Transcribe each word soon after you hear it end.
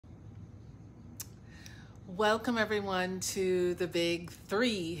Welcome everyone to the Big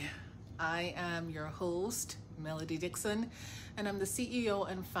 3. I am your host, Melody DIXON, and I'm the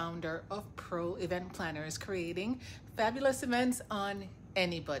CEO and founder of Pro Event Planners, creating fabulous events on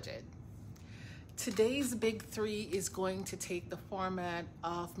any budget. Today's Big 3 is going to take the format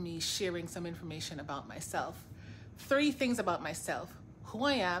of me sharing some information about myself. 3 things about myself: who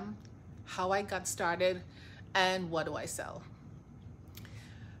I am, how I got started, and what do I sell.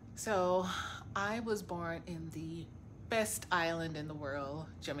 So I was born in the best island in the world,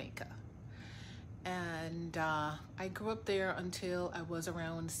 Jamaica. And I grew up there until I was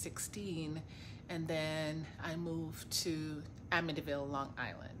around 16. And then I moved to Amityville, Long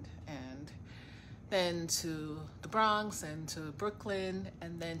Island, and then to the Bronx and to Brooklyn,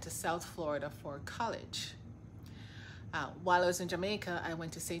 and then to South Florida for college. While I was in Jamaica, I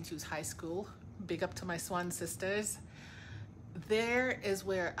went to St. Hugh's High School. Big up to my Swan sisters. There is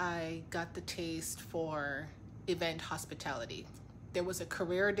where I got the taste for event hospitality. There was a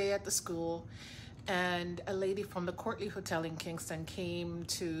career day at the school, and a lady from the Courtly Hotel in Kingston came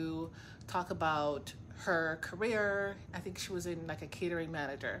to talk about her career. I think she was in like a catering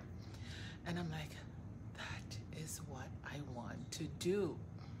manager. And I'm like, that is what I want to do.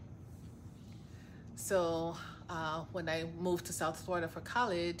 So when I moved to South Florida for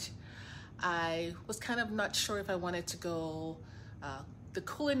college, I was kind of not sure if I wanted to go the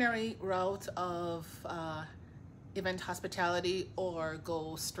culinary route of event hospitality or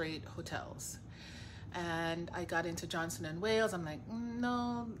go straight hotels. And I got into Johnson & Wales. I'm like,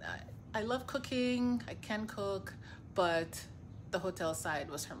 no, I love cooking, I can cook, but the hotel side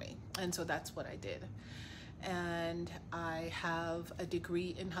was for me. And so that's what I did. And I have a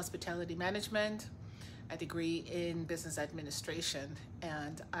degree in hospitality management, a degree in business administration,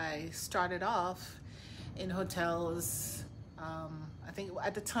 and I started off in hotels. I think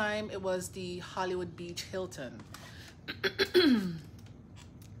at the time it was the Hollywood Beach Hilton,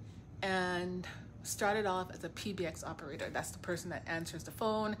 and started off as a PBX operator. That's the person that answers the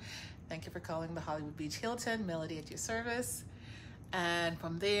phone. Thank you for calling the Hollywood Beach Hilton. Melody at your service. And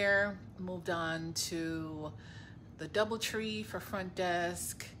from there, moved on to the DoubleTree for front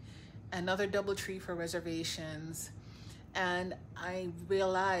desk, another DoubleTree for reservations. And I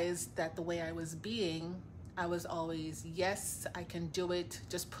realized that the way I was being, I was always, yes, I can do it,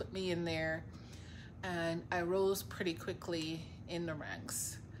 just put me in there. And I rose pretty quickly in the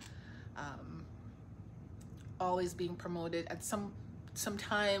ranks. Always being promoted. At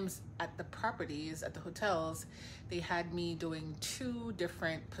sometimes at the properties, at the hotels, they had me doing 2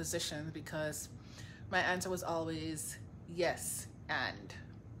 different positions because my answer was always yes and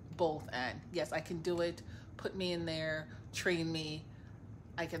both, and yes, I can do it, put me in there, train me,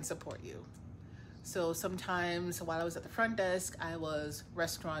 I can support you. So sometimes while I was at the front desk, I was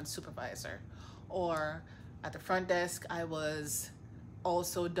restaurant supervisor, or at the front desk, I was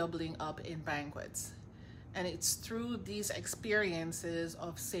also doubling up in banquets. And it's through these experiences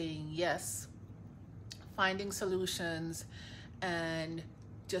of saying yes, finding solutions, and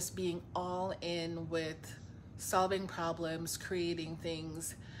just being all in with solving problems, creating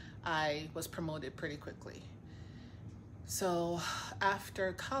things, I was promoted pretty quickly. So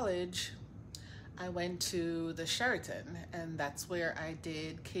after college, I went to the Sheraton, and that's where I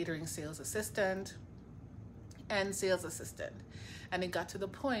did catering sales assistant and sales assistant. And it got to the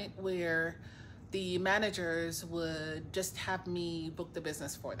point where the managers would just have me book the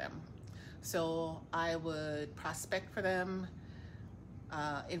business for them. So I would prospect for them,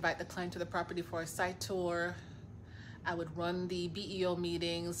 invite the client to the property for a site tour. I would run the BEO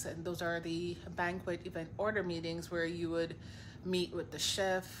meetings, and those are the banquet event order meetings where you would meet with the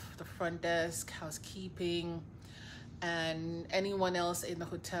chef, the front desk, housekeeping, and anyone else in the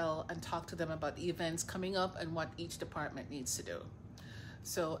hotel, and talk to them about the events coming up and what each department needs to do.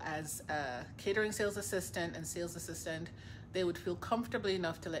 So as a catering sales assistant and sales assistant, they would feel comfortably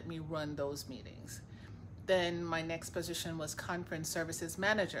enough to let me run those meetings. Then my next position was conference services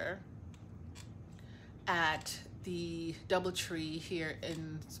manager at the DoubleTree here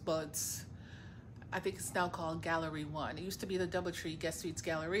in Spuds. I think it's now called Gallery 1. It used to be the DoubleTree Guest Suites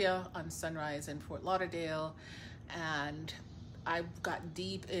Galleria on Sunrise in Fort Lauderdale, and I got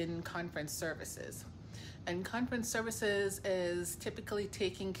deep in conference services. And conference services is typically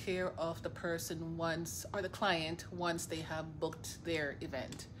taking care of the person once, or the client once they have booked their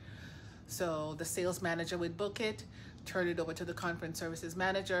event. So the sales manager would book it, turn it over to the conference services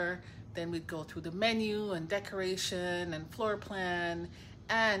manager, then we'd go through the menu and decoration and floor plan,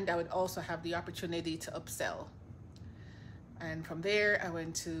 and I would also have the opportunity to upsell. And from there, I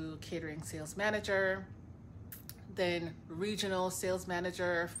went to catering sales manager. then regional sales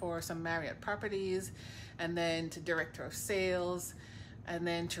manager for some Marriott properties, and then to director of sales, and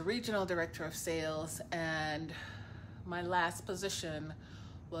then to regional director of sales. And my last position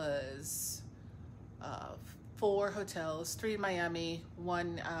was 4 hotels, 3 in Miami,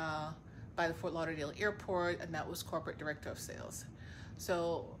 1 by the Fort Lauderdale airport, and that was corporate director of sales.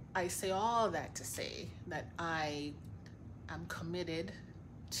 So I say all that to say that I am committed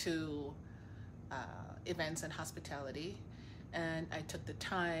to events and hospitality, and I took the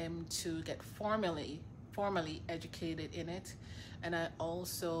time to get formally educated in it. And I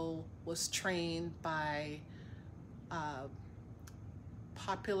also was trained by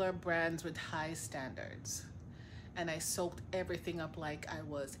popular brands with high standards, and I soaked everything up like I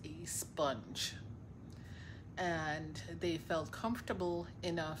was a sponge, and they felt comfortable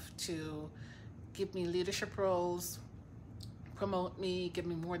enough to give me leadership roles, promote me, give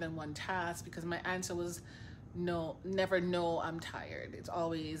me more than one task, because my answer was no, never no, I'm tired. It's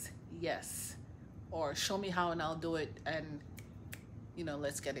always yes, or show me how and I'll do it, and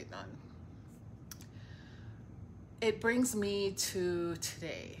let's get it done. It brings me to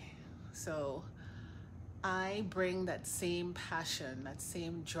today. So I bring that same passion, that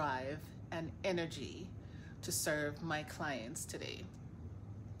same drive and energy to serve my clients today.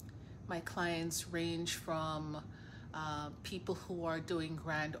 My clients range from people who are doing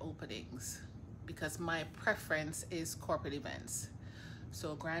grand openings, because my preference is corporate events.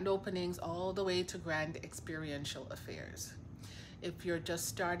 So grand openings all the way to grand experiential affairs. If you're just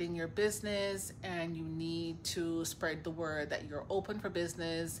starting your business and you need to spread the word that you're open for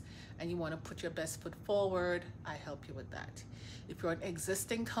business and you want to put your best foot forward, I help you with that. If you're an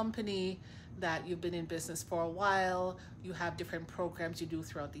existing company that you've been in business for a while, you have different programs you do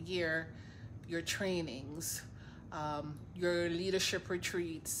throughout the year, your trainings, your leadership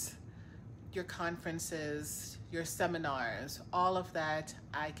retreats, your conferences, your seminars, all of that,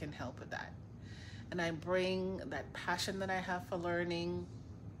 I can help with that. And I bring that passion that I have for learning,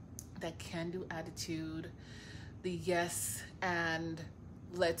 that can-do attitude, the yes and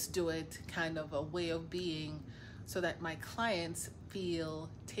let's do it kind of a way of being, so that my clients feel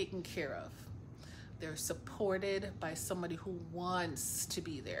taken care of. They're supported by somebody who wants to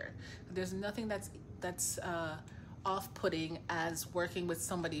be there. There's nothing that's off-putting as working with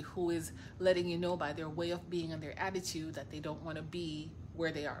somebody who is letting you know by their way of being and their attitude that they don't want to be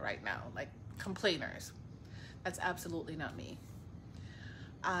where they are right now, like complainers. That's absolutely not me.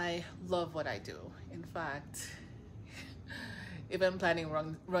 I love what I do. In fact, event planning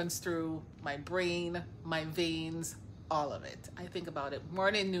runs through my brain, my veins, all of it. I think about it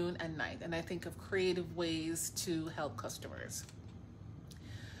morning, noon, and night, and I think of creative ways to help customers.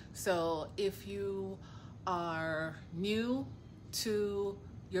 So if you are new to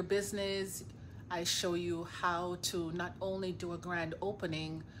your business, I show you how to not only do a grand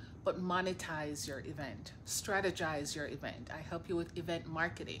opening, but monetize your event, strategize your event. I help you with event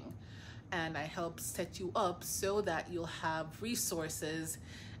marketing, and I help set you up so that you'll have resources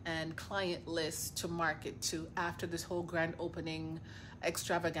and client lists to market to after this whole grand opening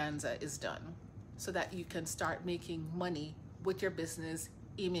extravaganza is done, so that you can start making money with your business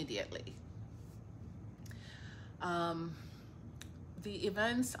immediately. The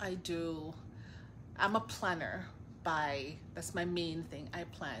events I do, I'm a planner. That's my main thing. I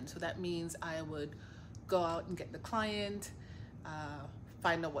plan. So that means I would go out and get the client,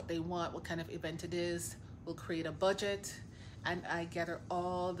 find out what they want, what kind of event it is. We'll create a budget, and I gather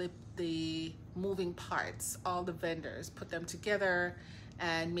all the moving parts, all the vendors, put them together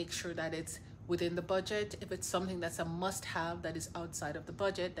and make sure that it's within the budget. If it's something that's a must-have that is outside of the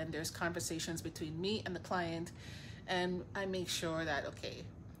budget, then there's conversations between me and the client, and I make sure that, okay,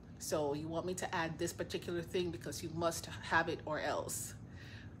 so you want me to add this particular thing because you must have it or else.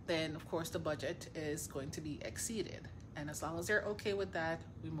 Then of course the budget is going to be exceeded. And as long as they're okay with that,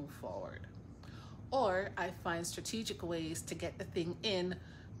 we move forward. Or I find strategic ways to get the thing in,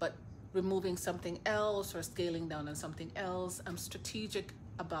 but removing something else or scaling down on something else. I'm strategic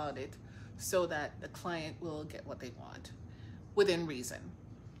about it so that the client will get what they want within reason.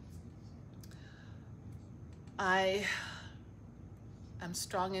 I'm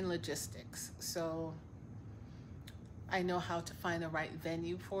strong in logistics, so I know how to find the right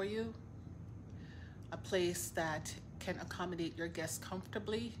venue for you, a place that can accommodate your guests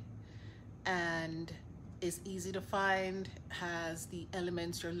comfortably and is easy to find, has the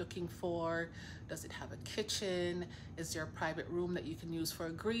elements you're looking for. Does it have a kitchen? Is there a private room that you can use for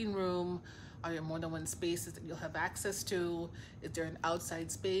a green room? Are there more than one spaces that you'll have access to? Is there an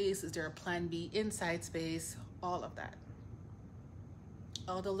outside space? Is there a plan B inside space? All of that.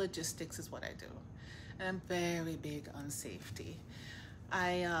 All the logistics is what I do. and I'm very big on safety.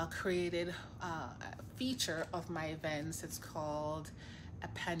 I created a feature of my events. It's called a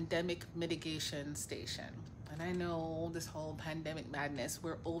pandemic mitigation station. And I know this whole pandemic madness,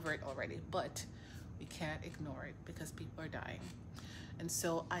 we're over it already, but we can't ignore it because people are dying. And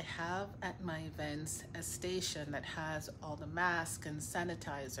so I have at my events a station that has all the masks and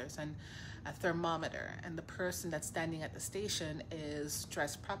sanitizers and a thermometer. And the person that's standing at the station is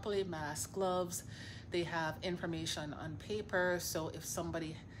dressed properly, mask, gloves. They have information on paper. So if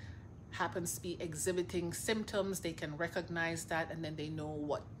somebody happens to be exhibiting symptoms, they can recognize that and then they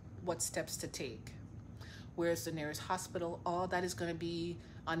know what steps to take. Where's the nearest hospital? All that is going to be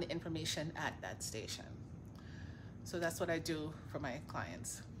on the information at that station. So that's what I do for my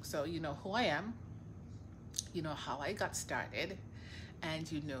clients. So you know who I am, you know how I got started,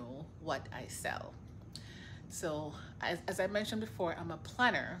 and you know what I sell. So as I mentioned before, I'm a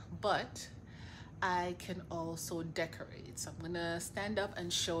planner, but I can also decorate. So I'm gonna stand up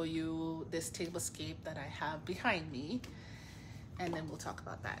and show you this tablescape that I have behind me, and then we'll talk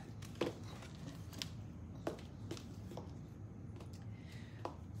about that.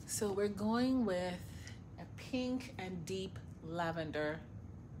 So we're going with a pink and deep lavender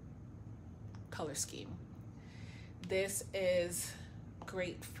color scheme. This is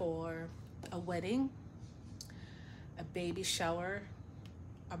great for a wedding, a baby shower,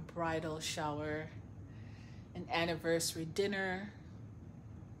 a bridal shower, an anniversary dinner,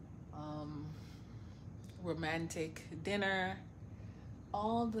 romantic dinner,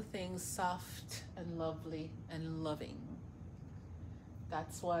 all the things soft and lovely and loving.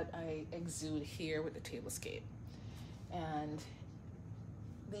 That's what I exude here with the tablescape. And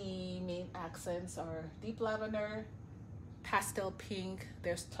the main accents are deep lavender, pastel pink.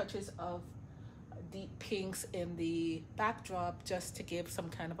 There's touches of deep pinks in the backdrop just to give some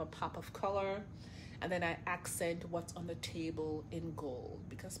kind of a pop of color. And then I accent what's on the table in gold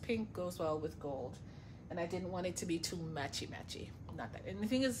because pink goes well with gold. And I didn't want it to be too matchy-matchy. Not that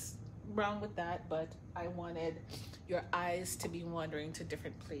anything is wrong with that, but I wanted your eyes to be wandering to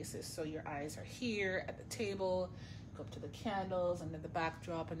different places. So your eyes are here at the table, go up to the candles and then the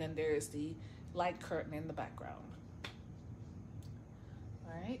backdrop, and then there's the light curtain in the background.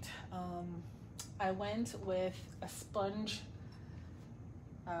 All right. I went with a sponge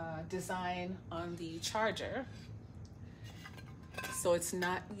design on the charger. So it's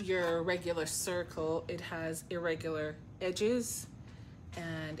not your regular circle. It has irregular edges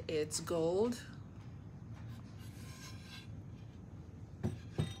and it's gold.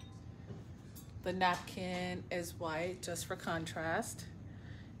 The napkin is white just for contrast.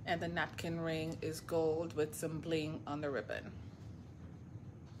 And the napkin ring is gold with some bling on the ribbon.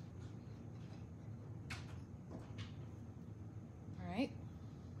 All right,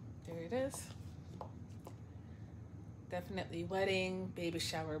 there it is. Definitely wedding, baby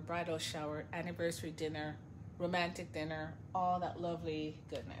shower, bridal shower, anniversary dinner, romantic dinner, all that lovely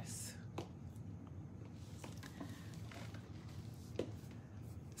goodness.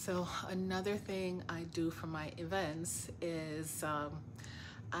 So another thing I do for my events is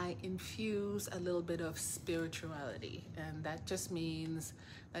I infuse a little bit of spirituality, and that just means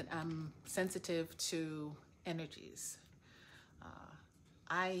that I'm sensitive to energies.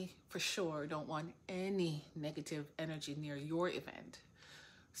 I, for sure, don't want any negative energy near your event.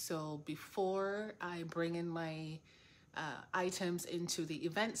 So before I bring in my items into the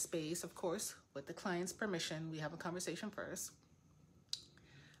event space, of course, with the client's permission, we have a conversation first.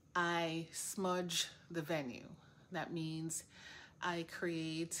 I smudge the venue. That means I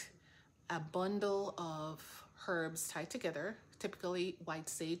create a bundle of herbs tied together, typically white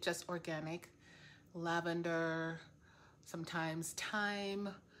sage, just organic, lavender, sometimes thyme.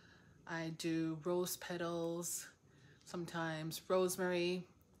 I do rose petals, sometimes rosemary,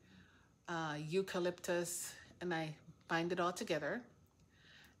 eucalyptus, and I bind it all together.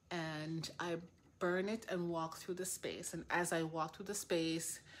 And I burn it and walk through the space. And as I walk through the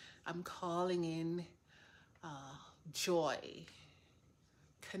space, I'm calling in joy,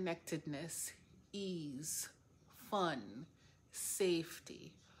 connectedness, ease, fun,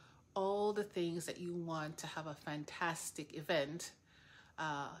 safety, all the things that you want to have a fantastic event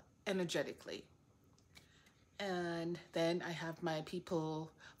energetically. And then I have my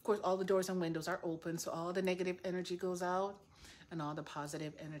people, of course, all the doors and windows are open, so all the negative energy goes out and all the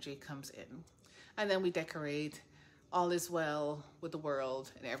positive energy comes in. And then we decorate. All is well with the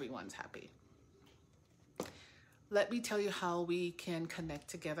world and everyone's happy. Let me tell you how we can connect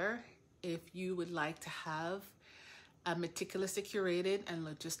together. If you would like to have a meticulously curated and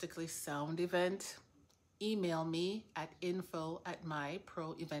logistically sound event, email me at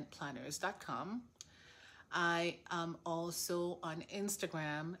info@myproeventplanners.com. I am also on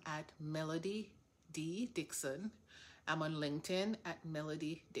Instagram at Melody D. Dixon. I'm on LinkedIn at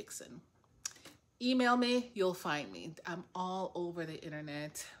Melody Dixon. Email me, you'll find me. I'm all over the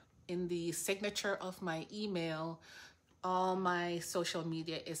internet. In the signature of my email, all my social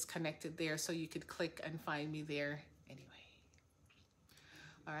media is connected there, so you could click and find me there anyway.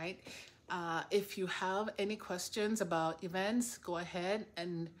 All right. If you have any questions about events, go ahead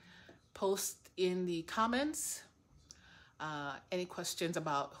and post in the comments. Any questions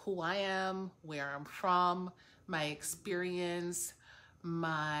about who I am, where I'm from, my experience,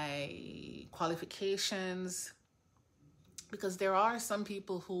 my qualifications, because there are some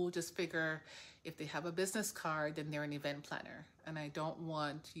people who just figure if they have a business card, then they're an event planner. And I don't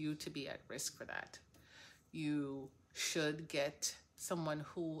want you to be at risk for that. You should get someone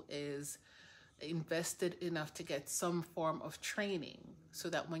who is invested enough to get some form of training so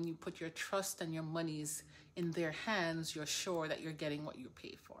that when you put your trust and your monies in their hands, you're sure that you're getting what you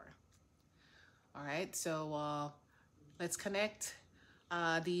pay for. All right, so let's connect.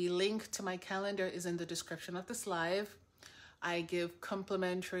 The link to my calendar is in the description of this live. I give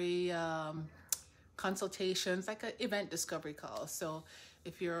complimentary consultations, like an event discovery call. So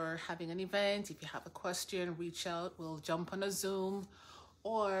if you're having an event, if you have a question, reach out. We'll jump on a Zoom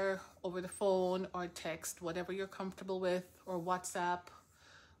or over the phone or text, whatever you're comfortable with, or WhatsApp.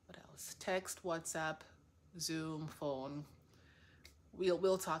 What else? Text, WhatsApp, Zoom, phone.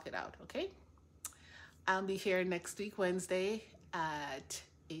 We'll talk it out, okay? I'll be here next week, Wednesday at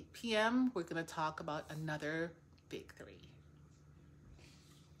 8 p.m. We're going to talk about another Big 3.